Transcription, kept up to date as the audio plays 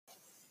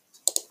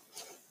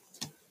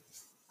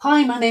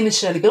Hi, my name is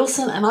Shirley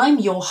Bilson and I'm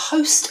your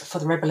host for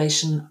the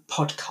Revelation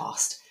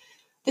podcast.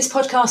 This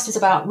podcast is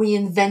about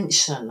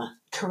reinvention,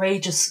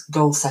 courageous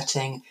goal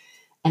setting,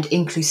 and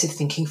inclusive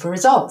thinking for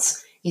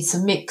results. It's a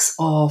mix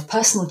of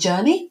personal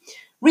journey,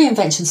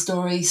 reinvention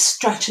stories,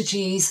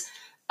 strategies,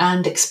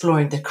 and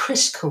exploring the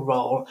critical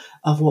role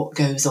of what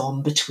goes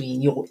on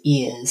between your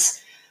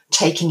ears,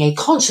 taking a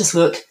conscious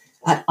look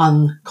at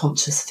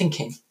unconscious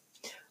thinking.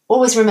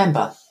 Always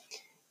remember,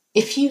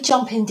 if you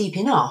jump in deep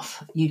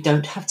enough, you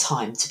don't have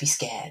time to be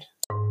scared.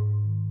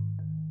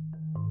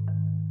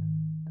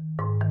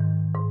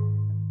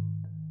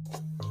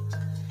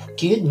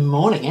 Good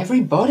morning,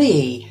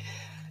 everybody.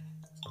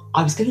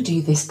 I was going to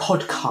do this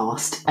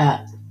podcast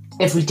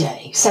every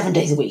day, 7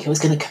 days a week. I was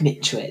going to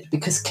commit to it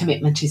because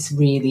commitment is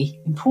really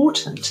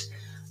important.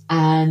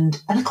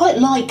 And I quite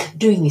like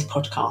doing these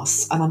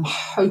podcasts, and I'm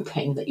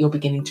hoping that you're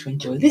beginning to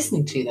enjoy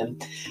listening to them.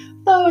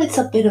 Though it's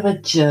a bit of a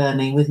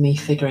journey with me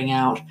figuring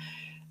out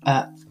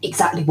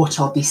exactly what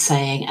I'll be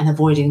saying and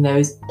avoiding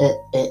those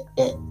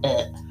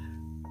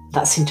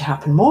that seem to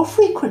happen more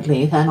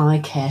frequently than I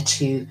care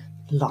to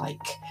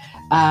like.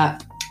 And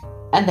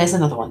there's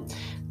another one.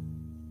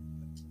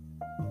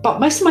 But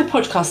most of my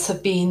podcasts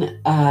have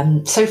been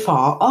so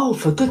far, oh,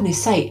 for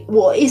goodness sake,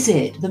 what is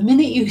it? The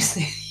minute you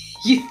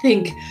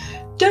think,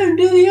 don't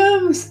do the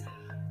ums,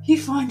 you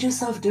find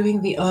yourself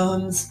doing the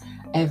ums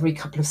every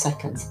couple of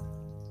seconds.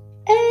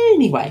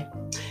 Anyway,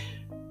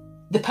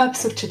 the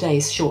purpose of today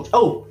is short.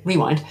 Oh,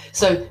 rewind.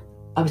 So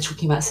I was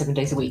talking about 7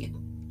 days a week.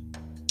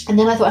 And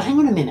then I thought, hang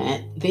on a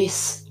minute,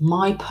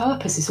 my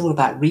purpose is all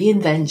about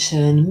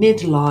reinvention,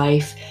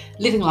 midlife,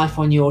 living life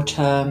on your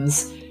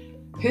terms.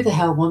 Who the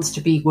hell wants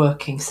to be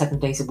working 7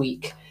 days a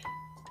week?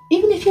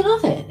 Even if you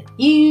love it,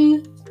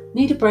 you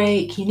need a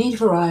break, you need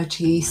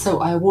variety. So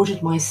I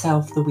awarded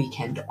myself the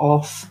weekend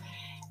off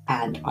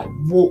and I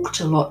walked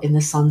a lot in the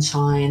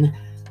sunshine,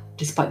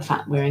 despite the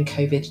fact we're in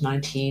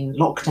COVID-19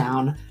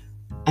 lockdown.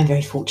 I'm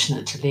very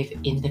fortunate to live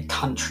in the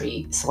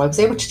country, so I was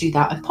able to do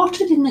that. I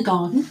potted in the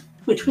garden,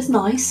 which was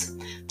nice.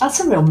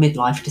 That's a real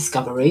midlife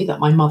discovery that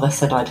my mother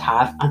said I'd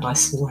have, and I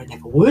swore I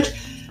never would,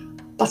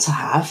 but I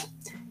have.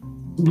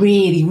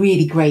 Really,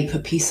 really great for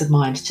peace of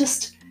mind.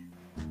 Just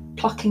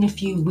plucking a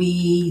few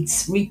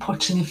weeds,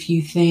 repotting a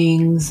few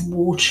things,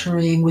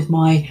 watering with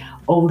my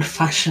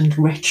old-fashioned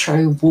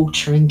retro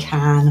watering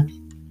can.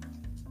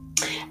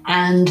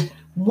 And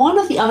one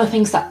of the other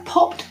things that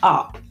popped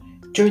up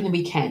during the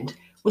weekend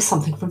was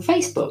something from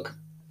Facebook.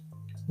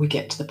 We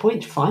get to the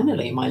point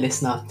finally, my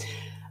listener.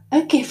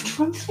 A gift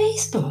from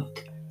Facebook.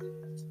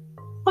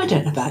 I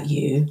don't know about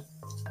you,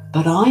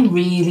 but I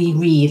really,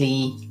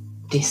 really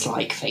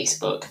dislike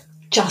Facebook.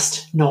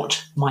 Just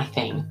not my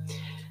thing.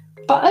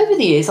 But over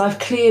the years, I've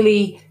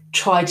clearly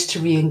tried to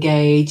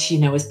re-engage,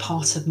 as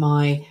part of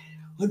I'm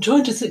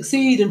trying to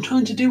succeed, I'm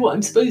trying to do what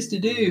I'm supposed to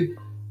do.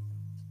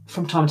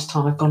 From time to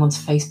time, I've gone onto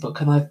Facebook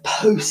and I've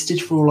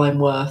posted for all I'm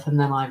worth, and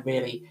then I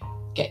really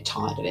get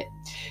tired of it.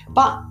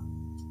 But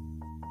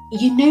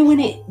when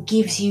it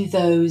gives you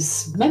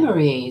those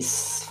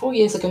memories, 4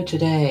 years ago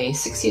today,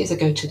 6 years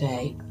ago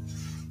today,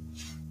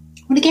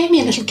 when it gave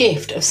me a little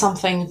gift of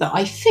something that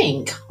I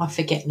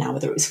forget now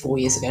whether it was 4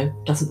 years ago,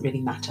 doesn't really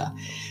matter,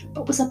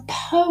 but was a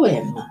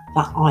poem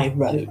that I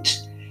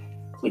wrote,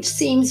 which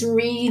seems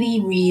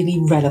really, really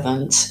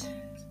relevant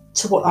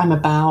to what I'm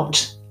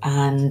about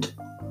and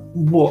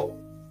what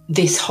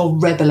this whole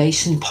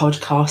Revelation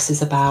podcast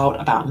is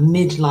about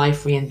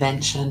midlife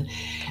reinvention.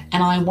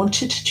 And I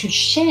wanted to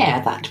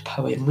share that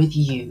poem with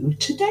you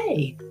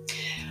today.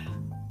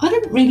 I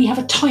don't really have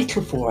a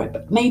title for it,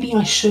 but maybe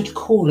I should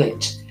call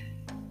it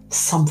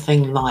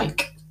something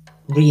like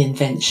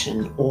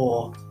Reinvention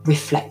or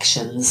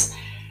Reflections.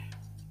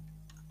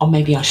 Or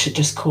maybe I should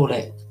just call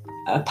it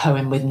a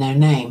poem with no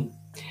name.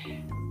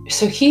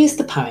 So here's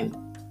the poem.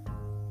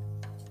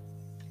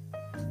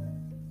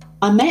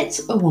 I met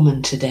a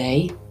woman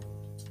today.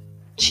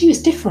 She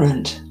was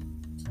different.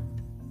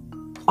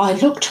 I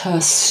looked her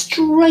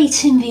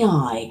straight in the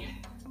eye.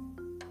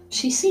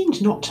 She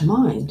seemed not to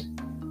mind.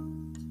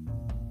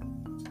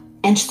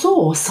 And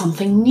saw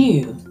something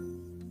new.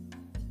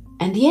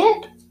 And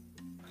yet,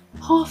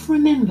 half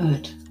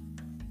remembered.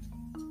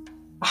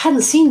 I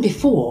hadn't seen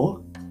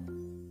before.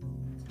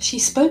 She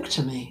spoke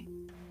to me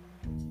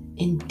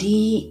in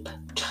deep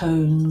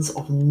tones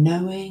of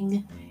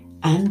knowing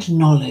and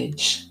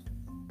knowledge.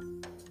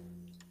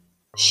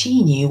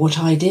 She knew what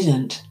I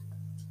didn't.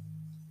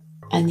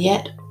 And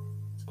yet,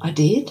 I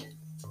did.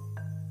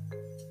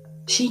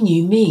 She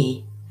knew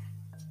me,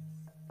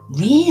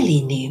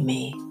 really knew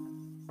me,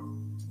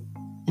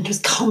 and was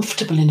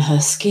comfortable in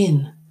her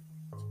skin.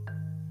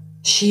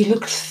 She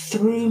looked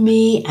through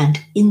me and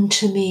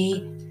into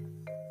me.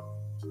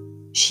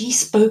 She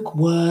spoke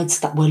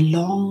words that were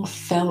long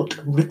felt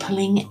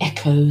rippling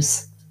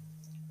echoes,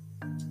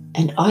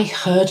 and I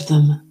heard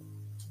them,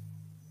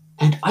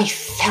 and I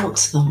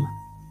felt them.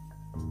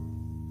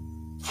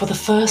 For the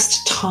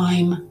first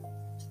time,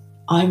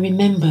 I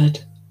remembered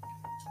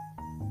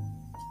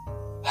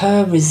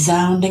her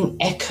resounding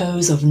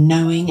echoes of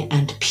knowing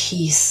and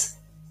peace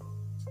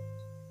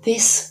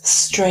This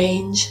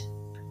strange,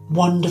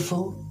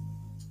 wonderful,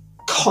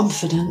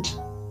 confident,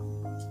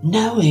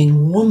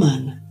 knowing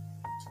woman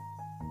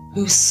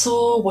who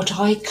saw what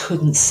I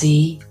couldn't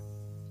see,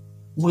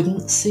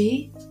 wouldn't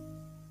see,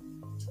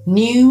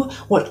 knew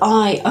what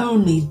I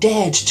only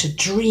dared to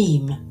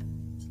dream,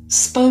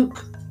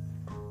 spoke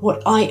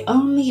what I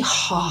only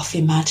half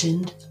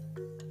imagined.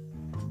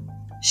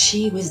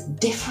 She was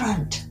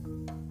different.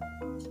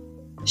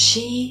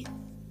 She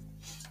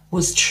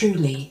was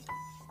truly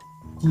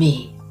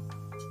me.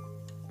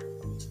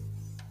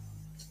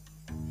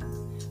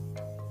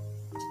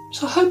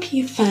 So I hope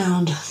you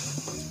found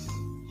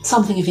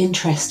something of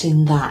interest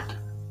in that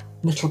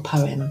little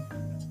poem.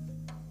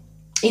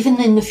 Even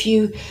in the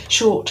few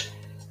short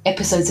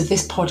episodes of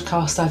this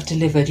podcast I've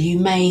delivered, you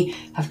may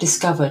have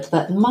discovered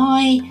that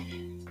my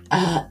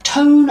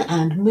tone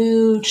and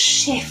mood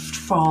shift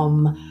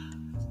from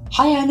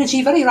high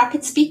energy, very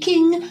rapid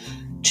speaking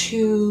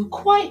to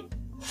quite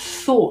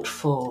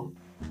thoughtful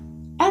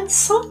and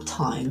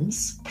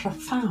sometimes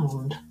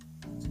profound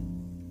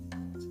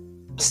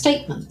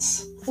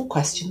statements or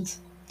questions.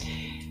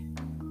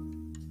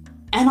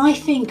 And I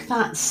think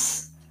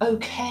that's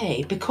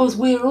okay, because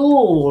we're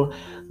all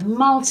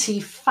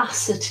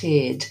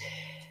multifaceted,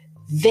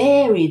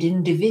 varied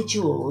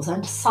individuals,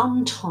 and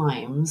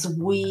sometimes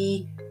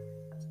we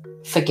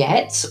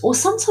forget, or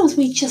sometimes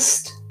we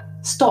just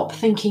stop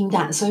thinking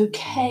that's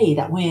okay,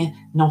 that we're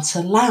not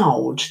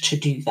allowed to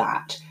do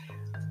that,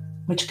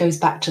 which goes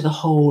back to the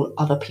whole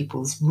other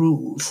people's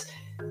rules.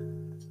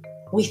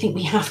 We think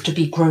we have to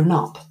be grown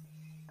up,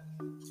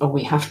 or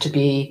we have to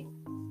be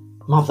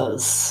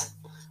mothers,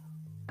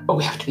 or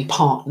we have to be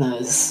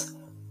partners,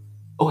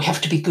 or we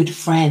have to be good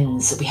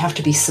friends, we have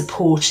to be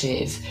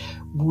supportive,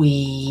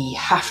 we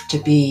have to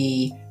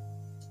be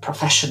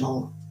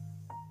professional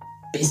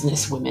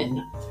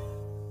businesswomen,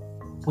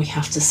 we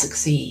have to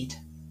succeed.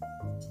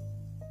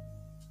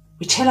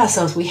 We tell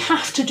ourselves we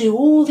have to do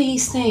all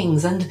these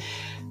things, and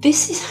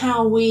this is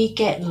how we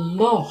get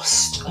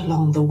lost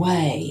along the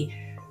way.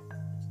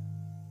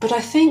 But I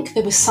think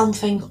there was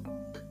something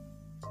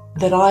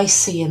that I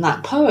see in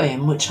that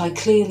poem which I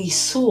clearly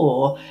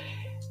saw,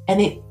 and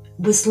it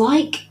was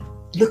like,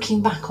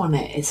 looking back on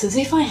it, it's as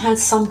if I had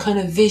some kind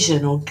of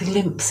vision or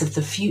glimpse of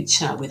the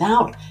future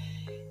without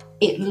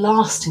it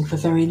lasting for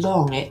very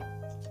long. It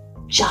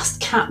just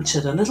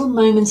captured a little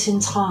moment in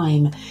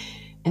time,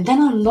 and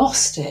then I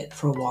lost it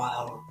for a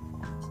while.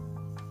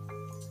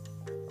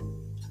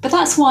 But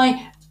that's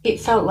why it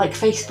felt like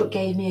Facebook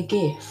gave me a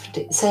gift.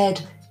 It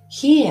said,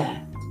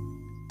 here,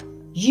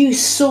 you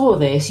saw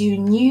this, you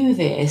knew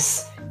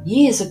this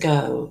years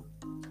ago,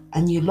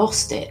 and you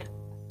lost it.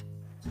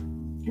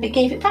 And it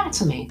gave it back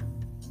to me.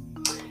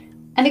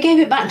 And it gave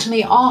it back to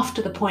me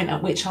after the point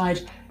at which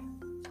I'd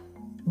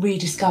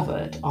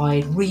rediscovered,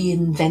 I'd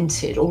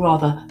reinvented, or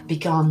rather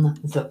begun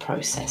the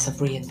process of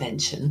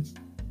reinvention.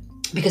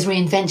 Because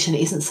reinvention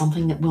isn't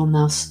something that will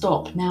now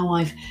stop. Now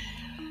I've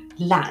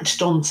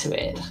latched onto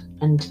it.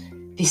 And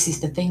this is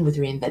the thing with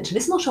reinvention.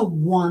 It's not a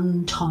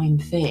one-time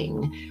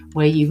thing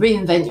where you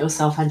reinvent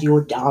yourself and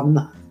you're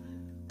done.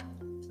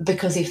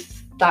 Because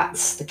if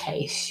that's the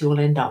case, you'll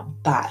end up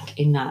back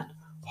in that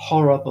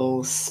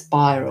horrible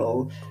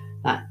spiral,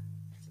 that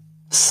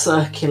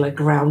circular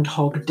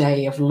Groundhog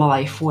Day of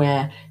life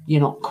where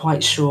you're not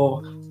quite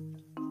sure,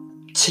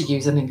 to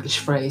use an English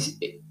phrase,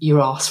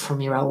 your ass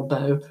from your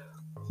elbow,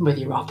 whether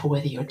you're up or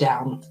whether you're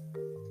down.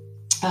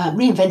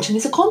 Reinvention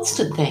is a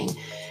constant thing.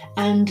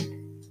 And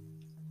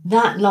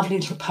that lovely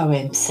little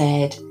poem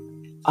said,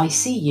 I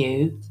see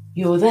you,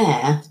 you're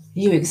there,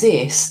 you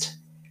exist,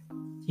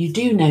 you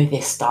do know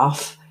this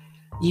stuff,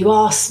 you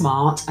are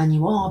smart and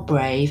you are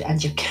brave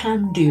and you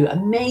can do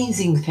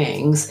amazing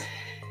things,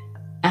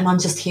 and I'm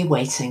just here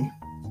waiting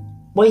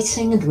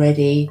and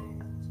ready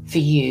for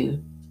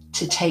you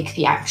to take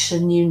the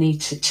action you need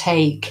to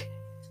take,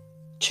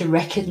 to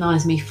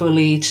recognise me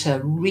fully, to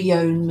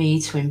re-own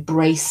me, to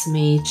embrace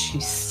me, to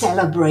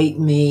celebrate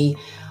me.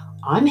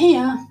 I'm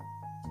here.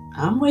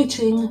 I'm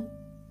waiting.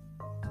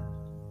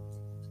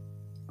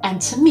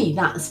 And to me,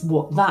 that's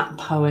what that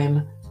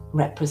poem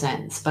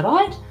represents. But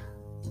I'd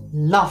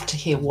love to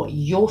hear what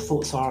your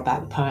thoughts are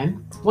about the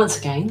poem. Once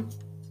again,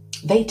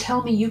 they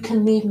tell me you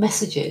can leave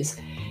messages.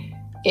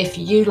 If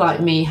you, like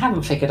me,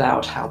 haven't figured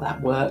out how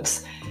that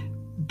works,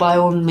 by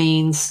all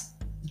means,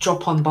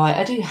 drop on by.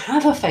 I do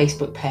have a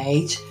Facebook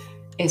page.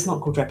 It's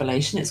not called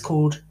Revelation, it's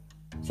called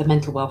The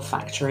Mental Wealth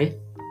Factory.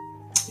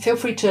 Feel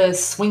free to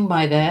swing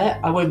by there.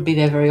 I won't be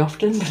there very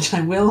often, but I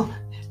will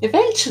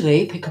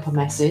eventually pick up a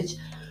message,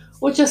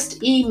 or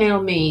just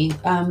email me.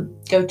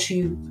 Go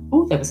to,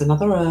 there was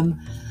another,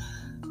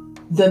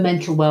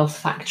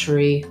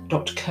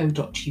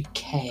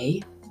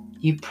 thementalwealthfactory.co.uk.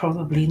 You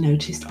probably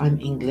noticed I'm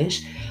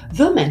English.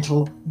 The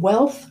Mental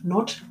Wealth,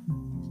 not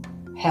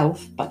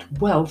health, but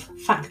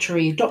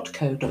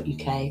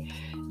wealthfactory.co.uk.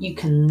 You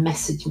can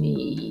message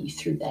me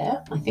through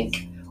there, I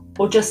think,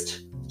 or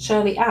just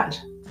Shirley at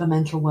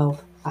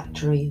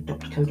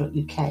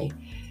thementalwealthfactory.co.uk.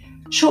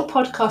 Short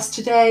podcast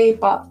today,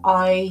 but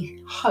I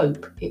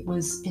hope it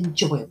was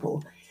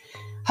enjoyable.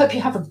 Hope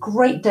you have a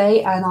great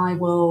day, and I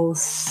will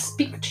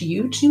speak to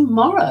you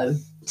tomorrow.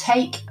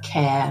 Take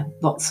care.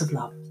 Lots of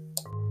love.